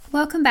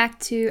Welcome back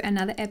to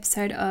another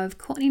episode of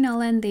Courtney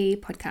Nolan, the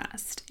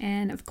podcast.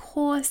 And of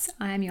course,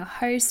 I'm your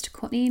host,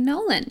 Courtney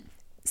Nolan.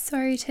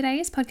 So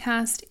today's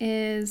podcast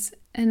is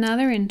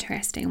another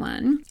interesting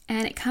one,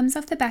 and it comes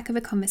off the back of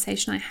a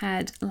conversation I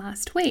had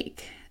last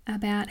week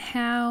about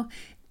how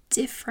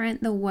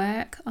different the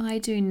work I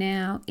do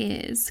now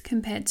is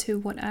compared to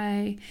what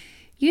I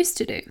used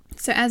to do.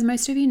 So as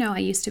most of you know, I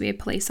used to be a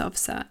police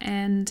officer,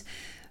 and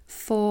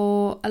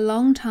for a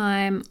long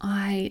time,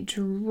 I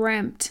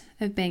dreamt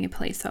of being a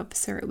police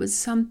officer. It was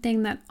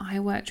something that I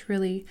worked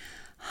really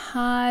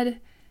hard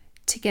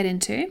to get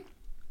into.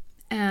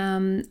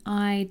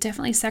 I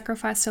definitely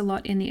sacrificed a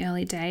lot in the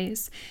early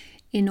days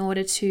in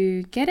order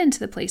to get into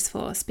the police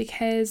force,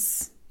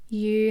 because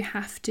you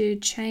have to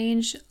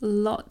change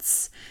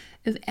lots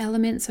of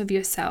elements of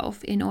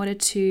yourself in order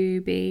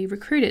to be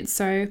recruited.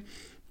 So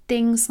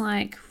things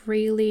like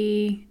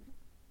really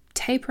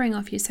tapering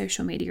off your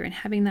social media and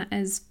having that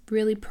as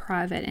really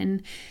private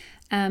and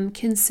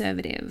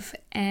conservative.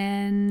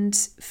 And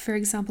for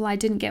example, I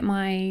didn't get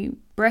my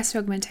breast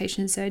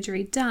augmentation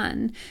surgery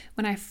done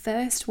when I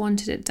first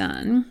wanted it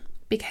done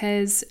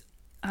because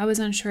I was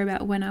unsure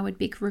about when I would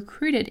be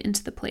recruited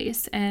into the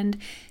police and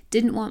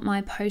didn't want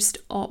my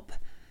post-op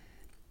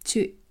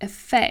to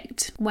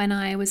affect when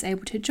I was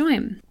able to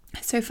join.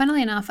 So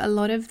funnily enough, a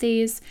lot of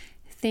these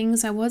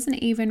things I wasn't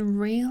even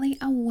really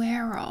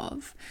aware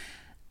of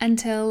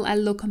until I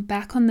look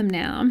back on them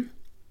now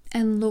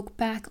and look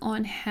back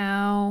on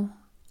how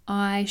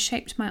I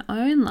shaped my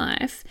own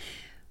life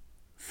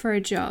for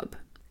a job.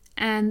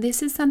 And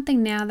this is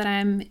something now that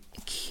I'm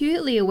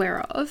acutely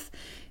aware of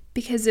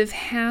because of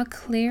how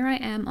clear I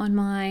am on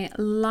my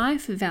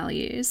life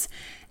values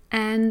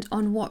and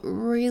on what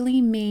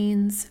really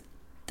means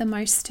the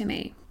most to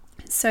me.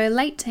 So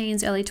late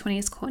teens, early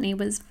 20s, Courtney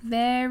was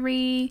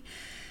very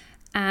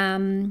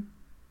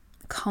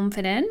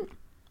confident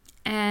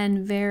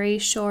and very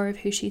sure of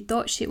who she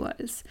thought she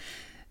was,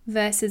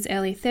 versus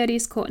early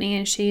 30s Courtney,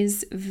 and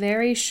she's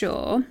very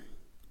sure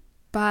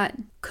but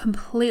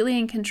completely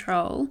in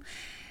control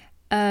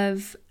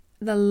of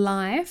the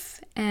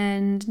life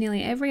and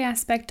nearly every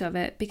aspect of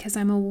it, because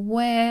I'm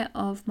aware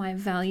of my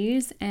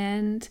values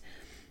and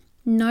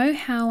know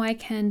how I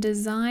can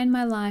design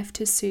my life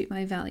to suit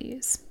my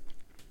values.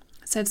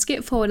 So I've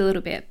skipped forward a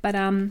little bit, but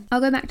I'll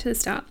go back to the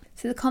start.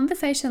 So the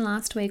conversation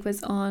last week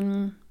was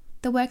on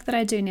the work that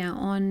I do now,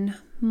 on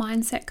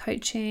mindset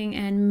coaching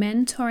and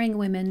mentoring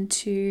women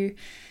to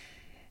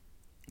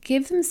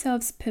give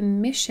themselves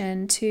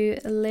permission to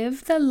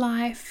live the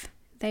life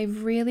they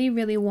really,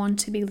 really want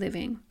to be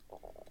living.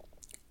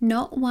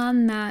 Not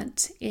one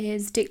that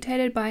is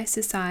dictated by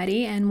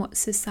society and what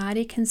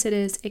society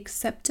considers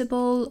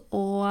acceptable,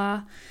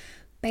 or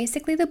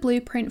basically the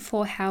blueprint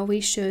for how we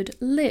should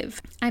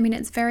live. I mean,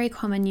 it's very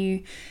common.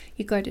 You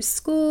go to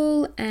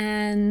school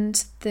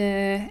and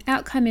the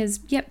outcome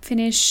is,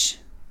 finish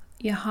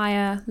your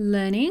higher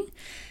learning,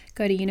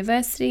 go to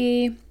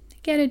university,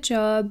 get a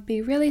job,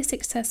 be really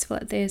successful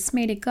at this,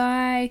 meet a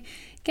guy,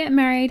 get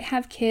married,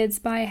 have kids,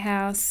 buy a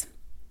house.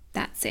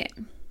 That's it.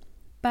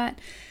 But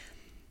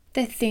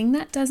the thing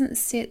that doesn't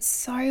sit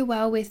so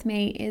well with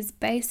me is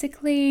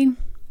basically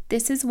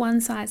this is one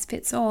size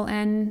fits all,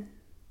 and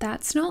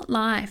that's not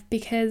life,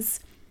 because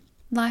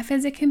life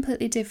is a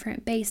completely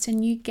different beast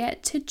and you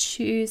get to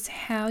choose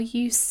how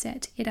you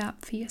set it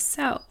up for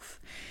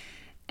yourself.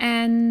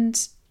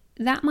 And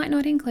that might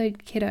not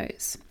include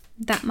kiddos.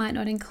 That might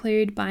not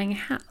include buying a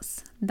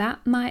house.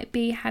 That might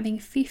be having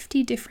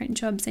 50 different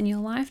jobs in your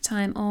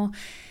lifetime, or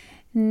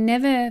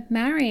never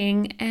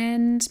marrying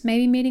and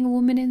maybe meeting a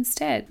woman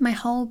instead. My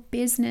whole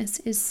business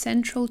is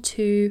central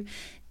to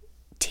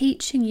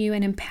teaching you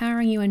and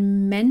empowering you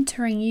and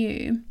mentoring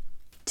you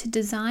to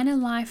design a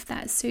life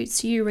that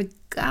suits you,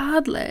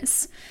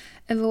 regardless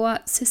of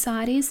what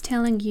society is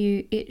telling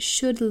you it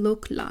should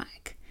look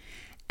like.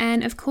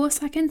 And of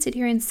course, I can sit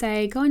here and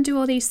say, go and do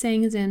all these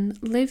things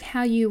and live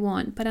how you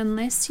want. But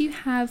unless you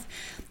have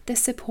the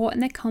support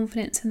and the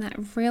confidence and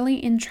that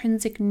really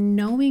intrinsic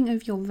knowing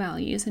of your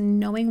values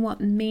and knowing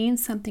what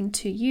means something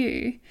to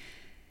you,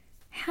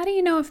 how do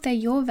you know if they're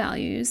your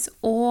values,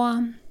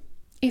 or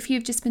if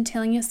you've just been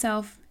telling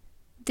yourself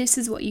this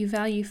is what you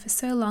value for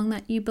so long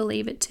that you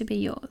believe it to be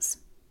yours?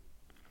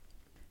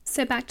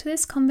 So back to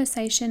this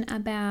conversation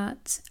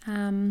about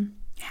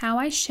how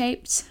I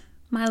shaped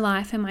my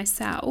life and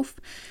myself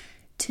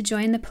to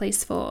join the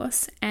police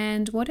force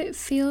and what it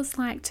feels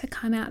like to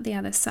come out the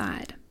other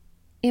side.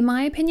 In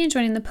my opinion,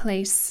 joining the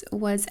police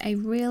was a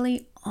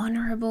really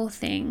honorable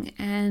thing,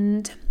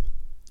 and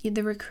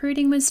the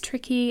recruiting was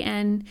tricky,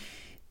 and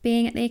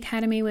being at the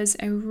academy was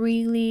a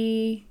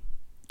really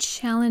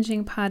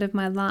challenging part of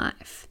my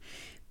life,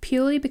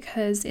 purely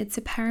because it's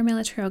a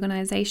paramilitary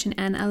organization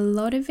and a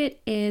lot of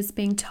it is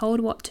being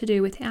told what to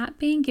do without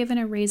being given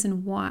a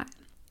reason why.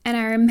 And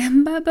I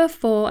remember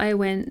before I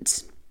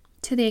went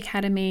to the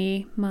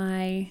academy,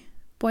 my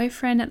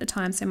boyfriend at the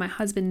time, so my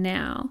husband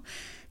now,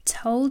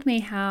 told me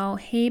how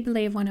he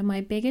believed one of my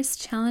biggest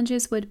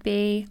challenges would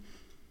be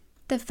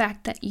the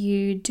fact that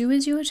you do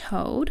as you're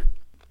told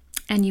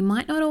And you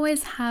might not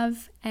always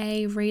have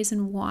a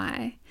reason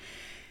why.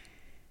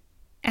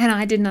 And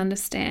I didn't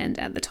understand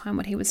at the time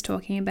what he was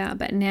talking about,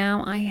 but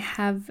now I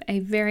have a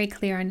very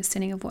clear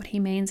understanding of what he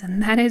means.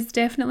 And that is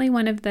definitely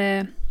one of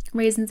the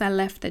reasons I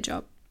left the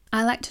job.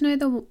 I like to know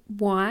the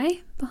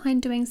why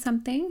behind doing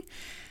something.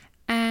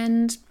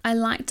 And I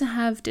like to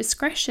have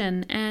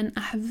discretion and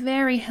a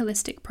very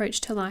holistic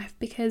approach to life,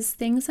 because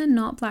things are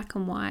not black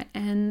and white.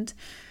 And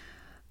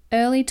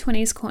early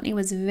 20s Courtney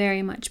was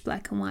very much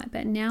black and white,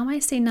 but now I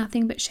see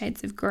nothing but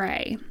shades of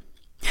grey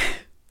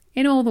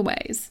in all the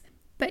ways.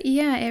 But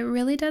yeah, it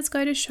really does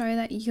go to show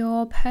that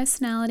your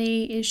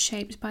personality is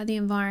shaped by the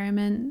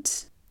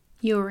environment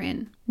you're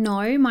in.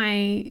 No,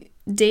 my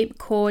deep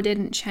core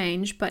didn't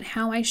change, but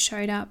how I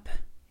showed up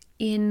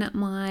in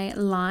my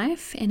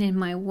life and in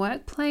my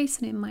workplace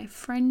and in my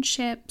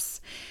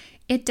friendships,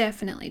 it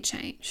definitely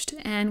changed.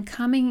 And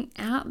coming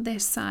out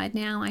this side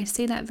now, I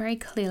see that very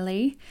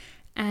clearly.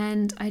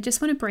 And I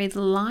just want to breathe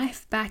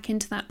life back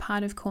into that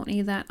part of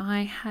Courtney that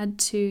I had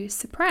to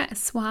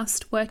suppress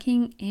whilst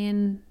working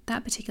in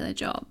that particular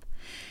job.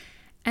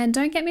 And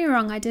don't get me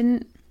wrong, I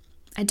don't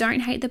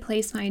hate the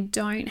police, and I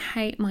don't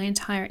hate my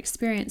entire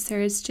experience.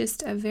 There is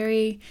just a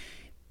very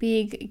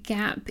big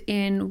gap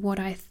in what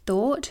I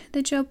thought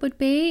the job would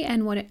be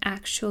and what it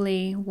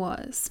actually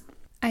was.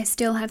 I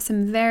still have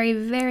some very,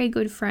 very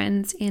good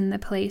friends in the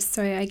police.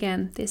 So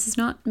again, this is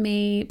not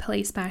me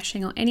police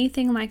bashing or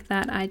anything like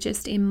that.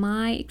 In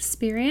my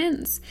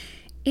experience,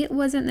 it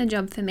wasn't the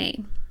job for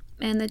me.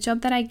 And the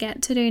job that I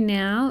get to do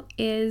now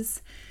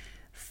is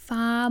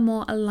far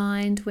more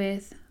aligned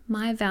with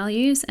my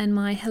values and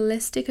my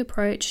holistic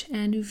approach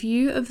and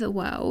view of the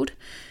world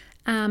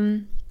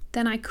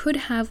than I could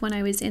have when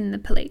I was in the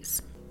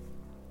police.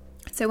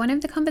 So one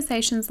of the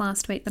conversations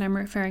last week that I'm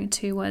referring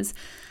to was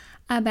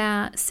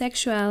about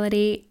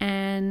sexuality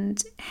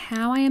and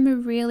how I am a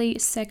really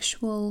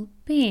sexual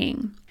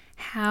being,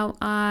 how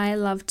I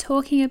love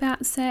talking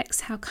about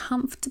sex, how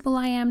comfortable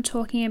I am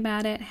talking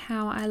about it,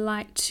 how I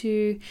like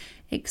to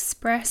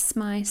express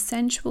my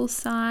sensual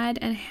side,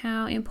 and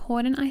how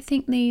important I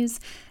think these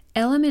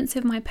elements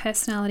of my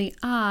personality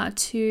are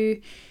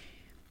to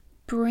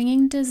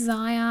bringing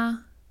desire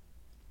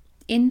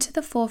into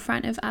the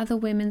forefront of other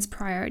women's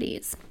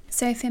priorities.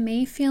 So for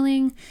me,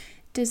 feeling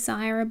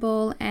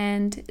desirable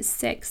and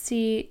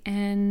sexy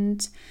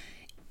and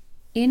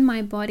in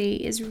my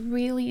body is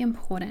really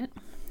important.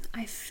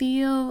 I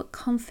feel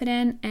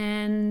confident,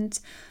 and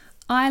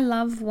I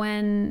love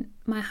when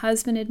my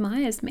husband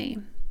admires me.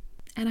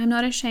 And I'm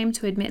not ashamed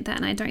to admit that,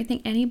 and I don't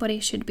think anybody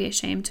should be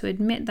ashamed to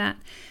admit that.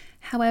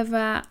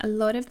 However, a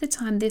lot of the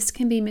time this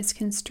can be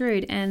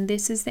misconstrued, and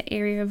this is the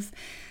area of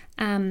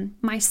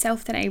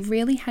myself that I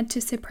really had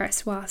to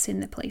suppress whilst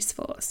in the police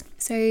force.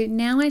 So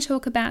now I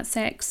talk about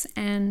sex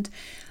and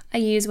I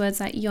use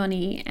words like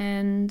yoni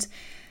and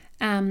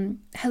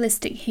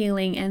holistic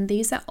healing, and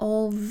these are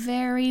all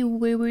very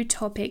woo-woo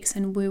topics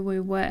and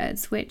woo-woo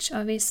words, which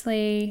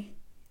obviously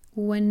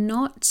were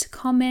not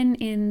common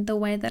in the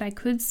way that I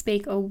could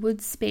speak or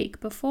would speak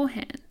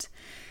beforehand.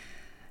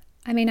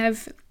 I mean,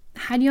 I've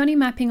had yoni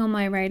mapping on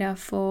my radar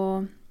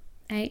for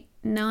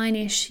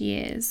 9-ish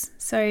years.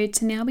 So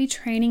to now be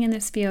training in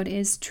this field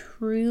is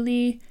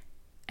truly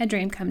a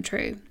dream come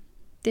true.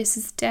 This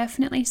is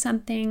definitely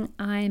something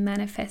I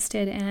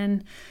manifested,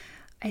 and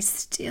I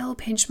still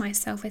pinch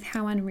myself with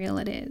how unreal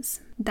it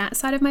is. That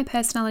side of my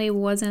personality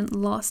wasn't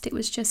lost, it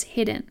was just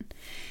hidden.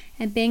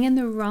 And being in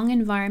the wrong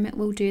environment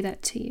will do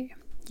that to you.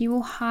 You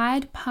will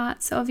hide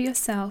parts of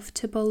yourself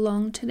to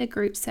belong to the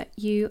groups that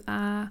you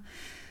are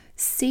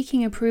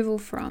seeking approval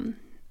from.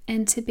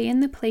 And to be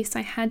in the police,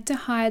 I had to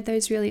hide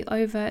those really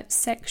overt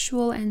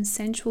sexual and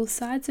sensual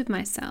sides of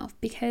myself,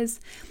 because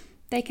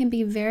they can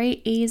be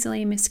very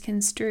easily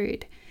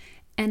misconstrued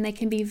and they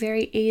can be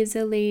very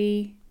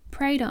easily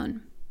preyed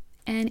on.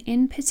 And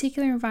in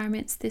particular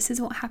environments, this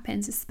is what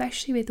happens,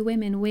 especially with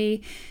women.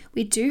 We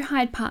do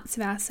hide parts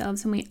of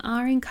ourselves, and we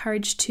are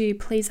encouraged to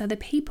please other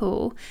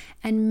people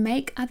and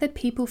make other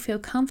people feel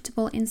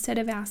comfortable instead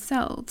of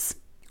ourselves.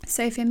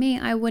 So for me,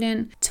 I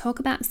wouldn't talk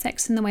about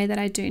sex in the way that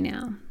I do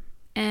now.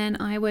 And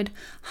I would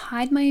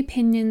hide my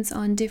opinions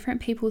on different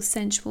people's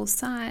sensual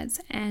sides.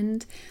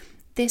 And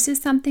this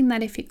is something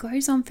that if it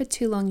goes on for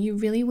too long, you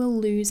really will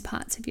lose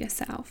parts of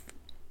yourself.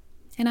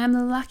 And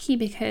I'm lucky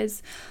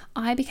because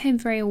I became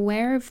very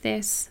aware of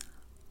this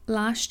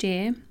last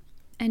year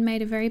and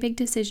made a very big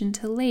decision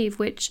to leave,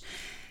 which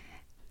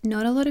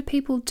not a lot of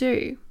people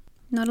do.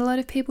 Not a lot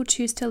of people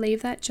choose to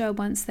leave that job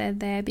once they're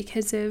there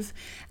because of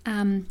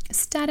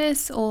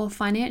status or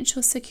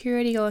financial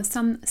security or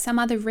some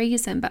other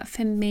reason. But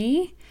for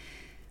me,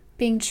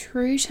 being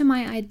true to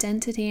my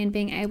identity and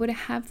being able to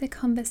have the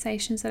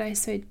conversations that I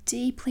so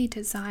deeply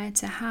desire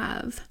to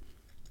have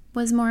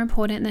was more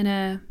important than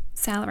a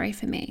salary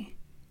for me.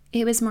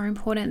 It was more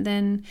important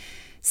than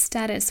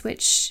status,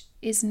 which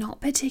is not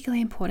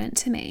particularly important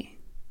to me.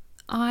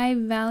 I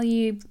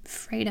value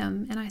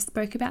freedom, and I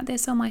spoke about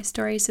this on my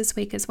stories this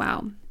week as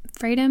well.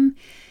 Freedom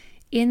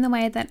in the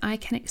way that I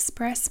can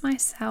express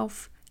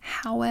myself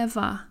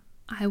however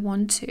I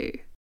want to.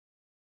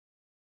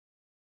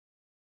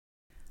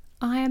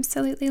 I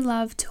absolutely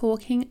love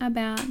talking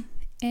about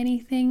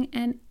anything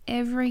and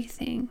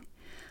everything.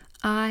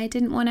 I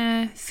didn't want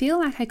to feel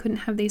like I couldn't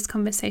have these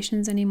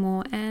conversations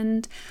anymore,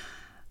 and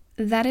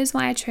that is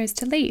why I chose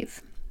to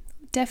leave.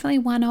 Definitely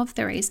one of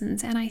the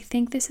reasons, and I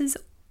think this is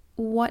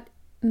what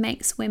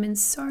makes women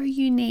so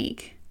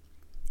unique,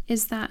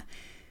 is that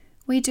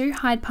we do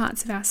hide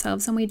parts of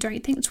ourselves and we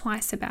don't think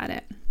twice about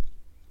it.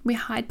 We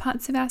hide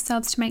parts of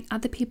ourselves to make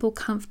other people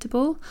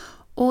comfortable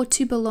or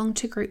to belong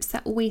to groups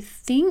that we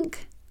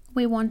think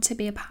we want to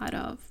be a part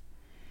of.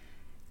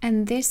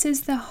 And this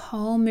is the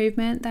whole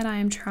movement that I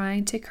am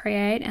trying to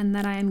create and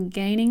that I am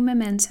gaining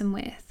momentum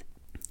with.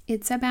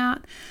 It's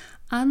about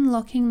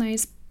unlocking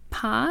those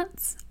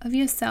parts of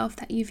yourself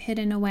that you've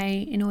hidden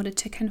away in order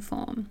to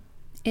conform.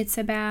 It's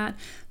about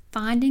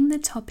finding the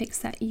topics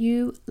that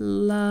you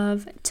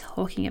love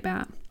talking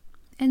about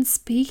and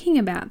speaking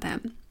about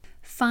them.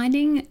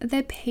 Finding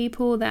the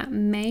people that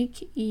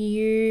make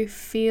you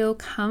feel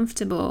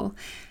comfortable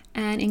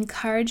and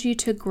encourage you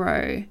to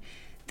grow,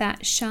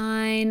 that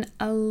shine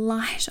a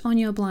light on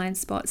your blind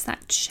spots,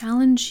 that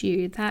challenge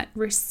you, that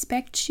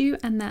respect you,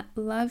 and that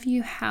love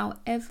you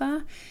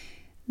however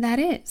that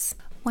is.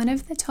 One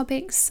of the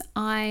topics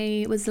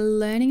I was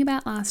learning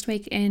about last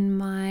week in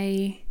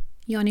my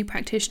Yoni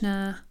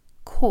Practitioner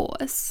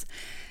course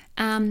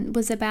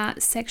was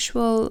about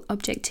sexual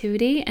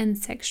objectivity and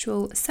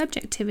sexual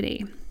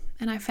subjectivity.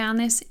 And I found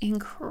this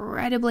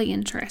incredibly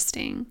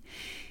interesting.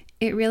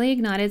 It really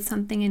ignited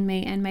something in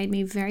me and made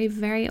me very,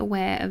 very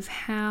aware of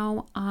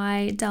how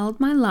I dulled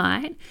my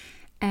light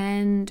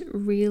and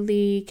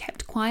really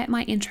kept quiet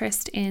my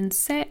interest in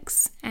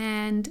sex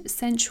and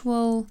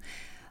sensual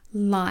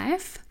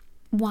life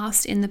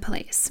whilst in the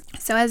police.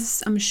 So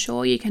as I'm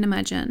sure you can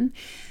imagine,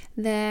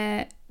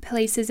 the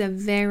police is a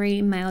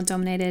very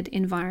male-dominated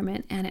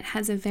environment, and it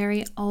has a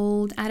very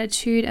old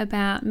attitude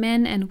about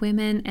men and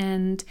women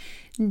and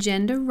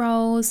gender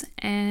roles.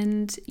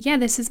 And yeah,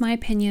 this is my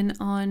opinion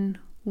on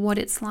what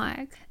it's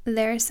like.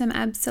 There are some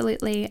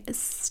absolutely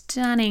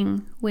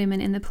stunning women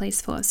in the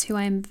police force who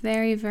I am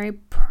very, very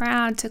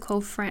proud to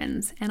call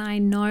friends. And I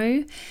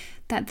know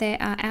that there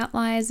are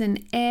outliers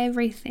in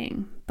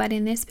everything. But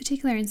in this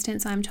particular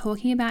instance, I'm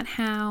talking about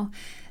how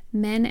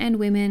men and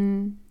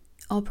women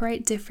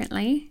operate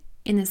differently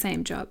in the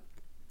same job.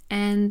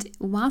 And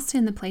whilst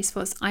in the police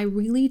force, I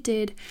really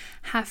did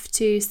have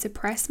to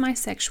suppress my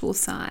sexual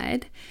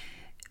side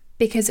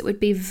because it would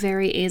be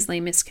very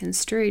easily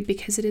misconstrued,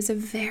 because it is a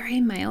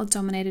very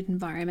male-dominated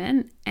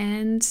environment.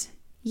 And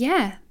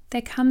yeah,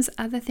 there comes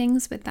other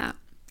things with that.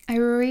 I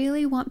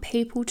really want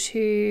people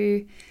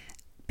to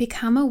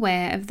become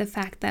aware of the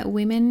fact that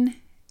women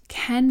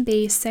can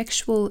be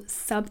sexual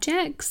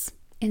subjects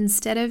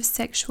instead of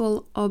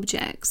sexual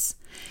objects.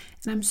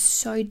 And I'm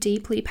so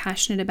deeply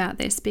passionate about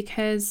this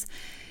because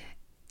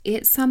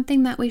it's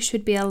something that we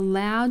should be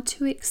allowed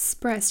to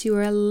express. You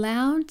are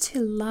allowed to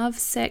love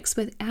sex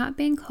without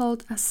being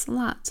called a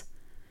slut.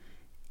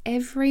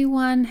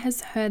 Everyone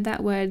has heard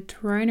that word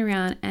thrown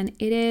around, and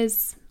it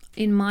is,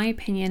 in my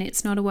opinion,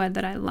 it's not a word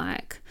that I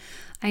like.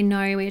 I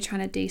know we're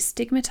trying to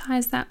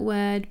destigmatize that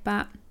word,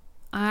 but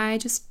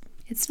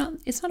it's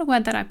not a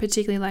word that I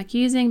particularly like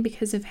using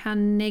because of how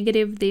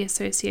negative the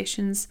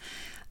associations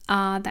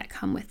are that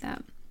come with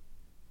that.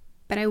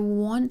 But I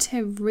want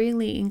to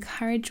really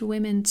encourage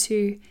women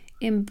to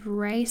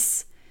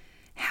embrace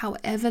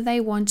however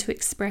they want to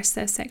express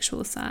their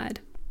sexual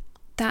side.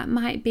 That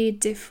might be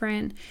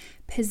different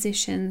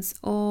positions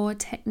or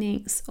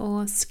techniques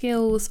or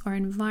skills or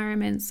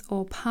environments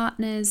or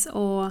partners,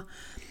 or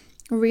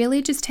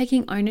really just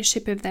taking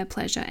ownership of their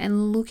pleasure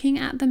and looking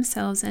at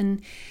themselves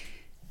and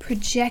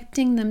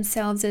projecting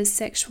themselves as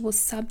sexual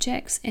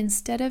subjects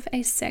instead of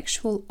a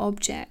sexual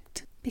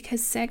object.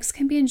 Because sex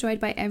can be enjoyed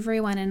by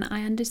everyone, and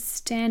I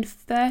understand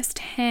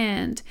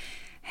firsthand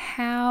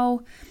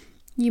how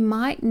you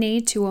might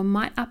need to, or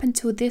might up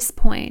until this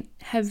point,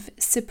 have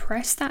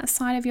suppressed that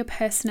side of your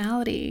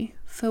personality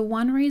for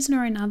one reason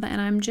or another. And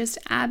I'm just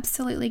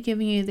absolutely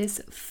giving you this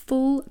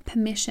full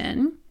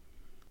permission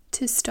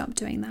to stop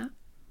doing that.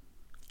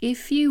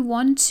 If you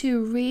want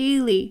to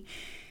really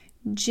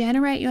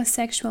generate your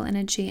sexual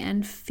energy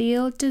and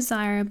feel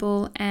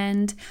desirable,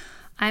 and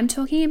I'm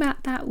talking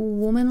about that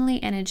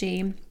womanly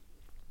energy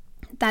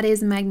that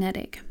is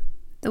magnetic,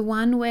 the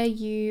one where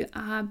you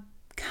are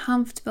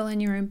comfortable in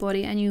your own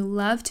body and you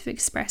love to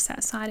express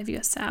that side of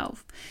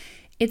yourself.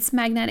 It's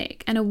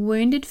magnetic, and a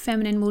wounded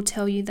feminine will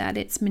tell you that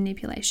it's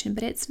manipulation,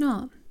 but it's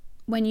not.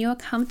 When you're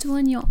comfortable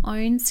in your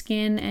own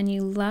skin and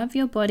you love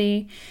your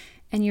body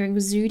and you're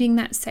exuding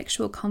that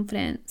sexual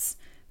confidence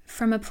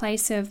from a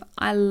place of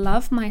I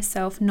love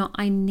myself, not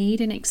I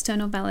need an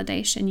external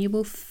validation, you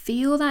will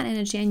feel that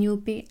energy and you'll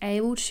be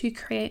able to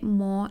create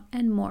more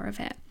and more of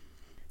it.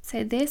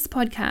 So this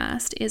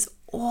podcast is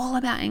all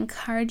about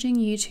encouraging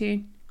you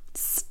to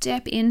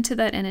step into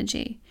that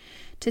energy,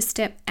 to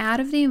step out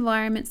of the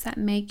environments that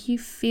make you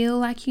feel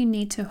like you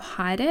need to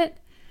hide it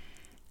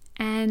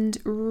and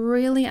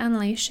really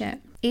unleash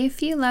it.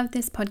 If you love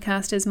this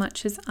podcast as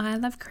much as I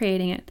love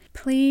creating it,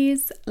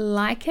 please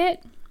like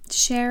it,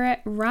 share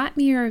it, write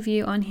me a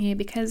review on here,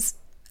 because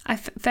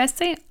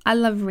firstly, I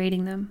love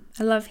reading them.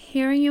 I love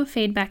hearing your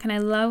feedback, and I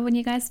love when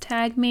you guys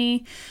tag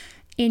me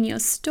in your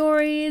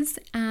stories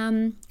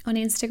on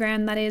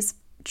Instagram. That is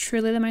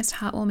truly the most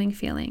heartwarming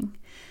feeling.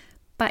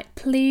 But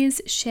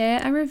please share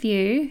a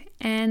review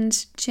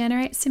and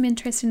generate some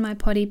interest in my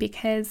potty,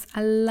 because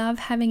I love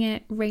having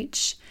it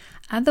reach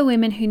other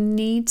women who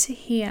need to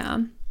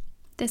hear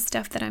the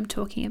stuff that I'm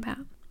talking about.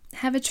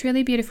 Have a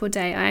truly beautiful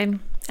day.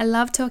 I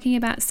love talking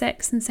about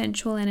sex and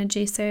sensual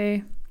energy,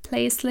 so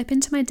please slip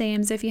into my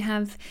DMs if you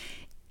have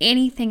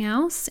anything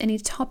else, any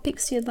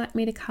topics you'd like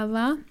me to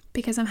cover,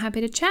 because I'm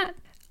happy to chat.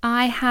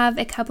 I have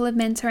a couple of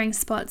mentoring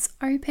spots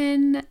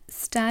open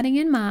starting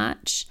in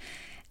March,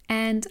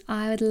 and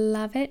I would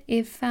love it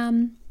if,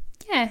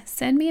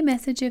 send me a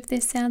message if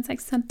this sounds like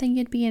something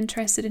you'd be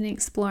interested in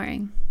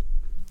exploring.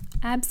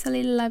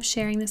 Absolutely love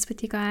sharing this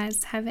with you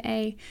guys. Have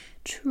a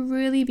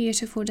truly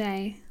beautiful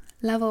day.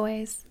 Love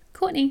always.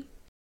 Courtney.